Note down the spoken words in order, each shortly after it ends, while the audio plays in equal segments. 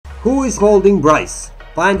Who is holding Brise?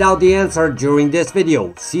 Find out the answer during this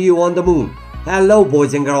video. See you on the moon. Hello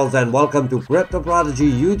boys and girls, and welcome to Crypto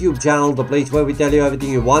Prodigy YouTube channel, the place where we tell you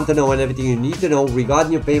everything you want to know and everything you need to know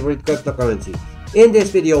regarding your favorite cryptocurrency. In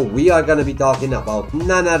this video, we are going to be talking about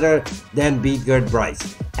none other than Bitgert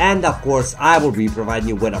Brise. And of course, I will be providing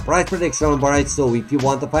you with a price prediction on Brise, so if you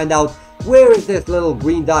want to find out where is this little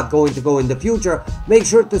green dot going to go in the future, make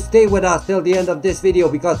sure to stay with us till the end of this video,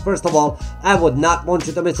 because first of all, I would not want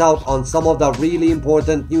you to miss out on some of the really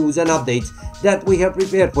important news and updates that we have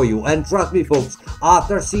prepared for you. And trust me folks,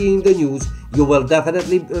 after seeing the news, you will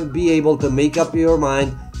definitely be able to make up your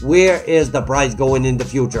mind where is the price going in the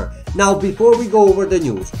future. Now, before we go over the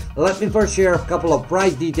news, let me first share a couple of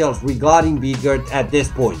price details regarding Bitgert at this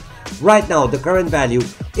point. Right now, the current value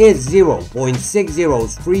is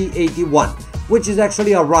 0.60381, which is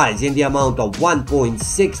actually a rise in the amount of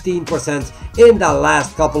 1.16% in the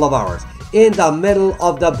last couple of hours. In the middle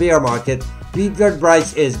of the bear market, Bitgert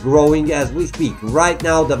Brise is growing as we speak. Right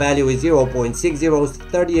now, the value is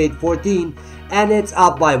 0.603814 and it's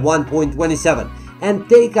up by 1.27. And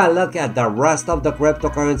take a look at the rest of the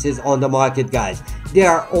cryptocurrencies on the market, guys. They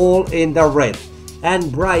are all in the red, and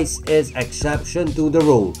Brise is exception to the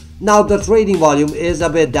rule. Now, the trading volume is a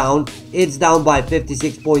bit down. It's down by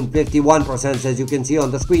 56.51%, as you can see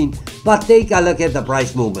on the screen. But take a look at the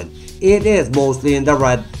price movement. It is mostly in the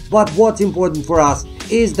red, but what's important for us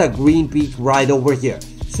is the green peak right over here.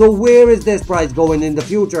 So where is this price going in the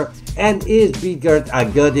future, and is Bitgert a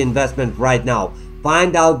good investment right now?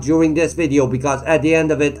 Find out during this video, because at the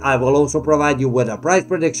end of it, I will also provide you with a price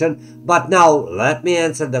prediction. But now, let me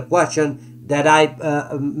answer the question that I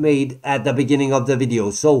made at the beginning of the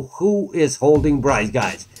video. So, who is holding Brise,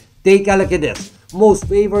 guys? Take a look at this. Most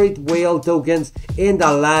favorite whale tokens in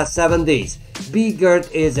the last 7 days.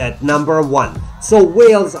 Bitgert is at number 1. So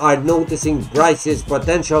whales are noticing Brise's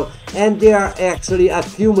potential and they are actually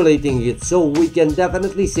accumulating it. So we can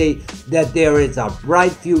definitely say that there is a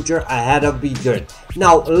bright future ahead of Bitgert.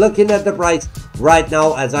 Now, looking at the price right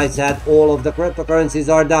now, as I said, all of the cryptocurrencies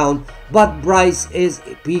are down, but Brise is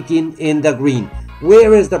peaking in the green.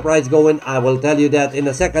 Where is the price going? I will tell you that in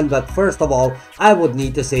a second, but first of all, I would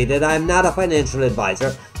need to say that I am not a financial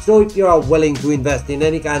advisor. So if you are willing to invest in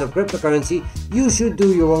any kind of cryptocurrency, you should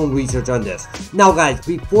do your own research on this. Now guys,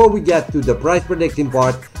 before we get to the price predicting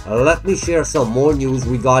part, let me share some more news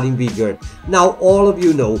regarding Bitgert. Now, all of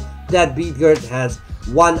you know that Bitgert has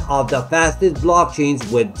one of the fastest blockchains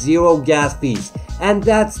with zero gas fees. And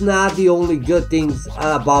that's not the only good things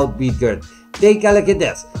about Bitgert. Take a look at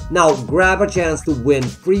this. Now, grab a chance to win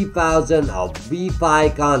 3,000 of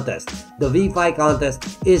VFi contest. The VFi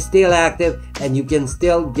contest is still active and you can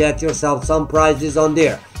still get yourself some prizes on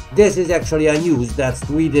there. This is actually a news that's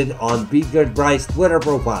tweeted on Bitgert Brise Twitter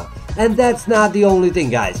profile. And that's not the only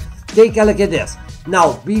thing, guys. Take a look at this.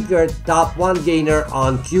 Now, Bitgert top 1 gainer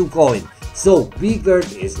on Qcoin. So,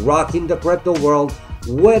 Bitgert is rocking the crypto world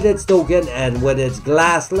with its token and with its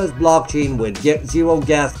glassless blockchain with zero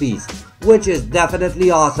gas fees, which is definitely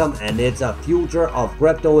awesome, and it's a future of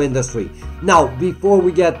crypto industry. Now, before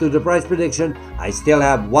we get to the price prediction, I still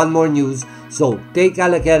have one more news, so take a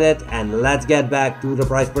look at it and let's get back to the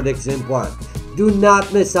price prediction part. Do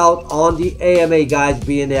not miss out on the AMA, guys,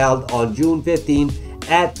 being held on June 15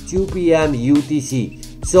 at 2 p.m. UTC.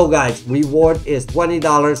 So guys, reward is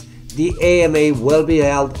 $20. The AMA will be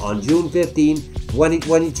held on June 15,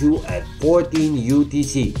 2022 at 14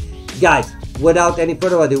 UTC. Guys, without any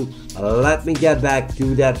further ado, let me get back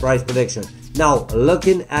to that price prediction. Now,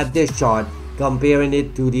 looking at this chart, comparing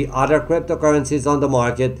it to the other cryptocurrencies on the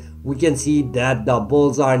market, we can see that the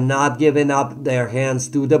bulls are not giving up their hands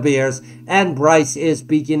to the bears, and Brise is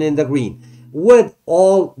peaking in the green. With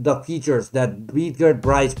all the features that Bitgert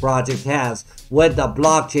Brise project has, with the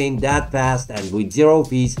blockchain that fast and with zero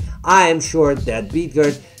fees, I am sure that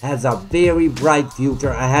Bitgert has a very bright future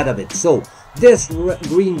ahead of it. So, this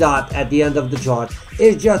green dot at the end of the chart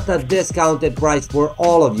is just a discounted price for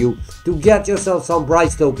all of you to get yourself some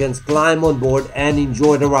Brise tokens, climb on board and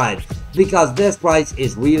enjoy the ride. Because this price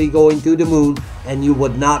is really going to the moon and you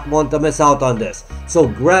would not want to miss out on this. So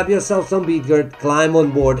grab yourself some Bitgert, climb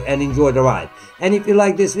on board and enjoy the ride. And if you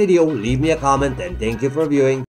like this video, leave me a comment and thank you for viewing.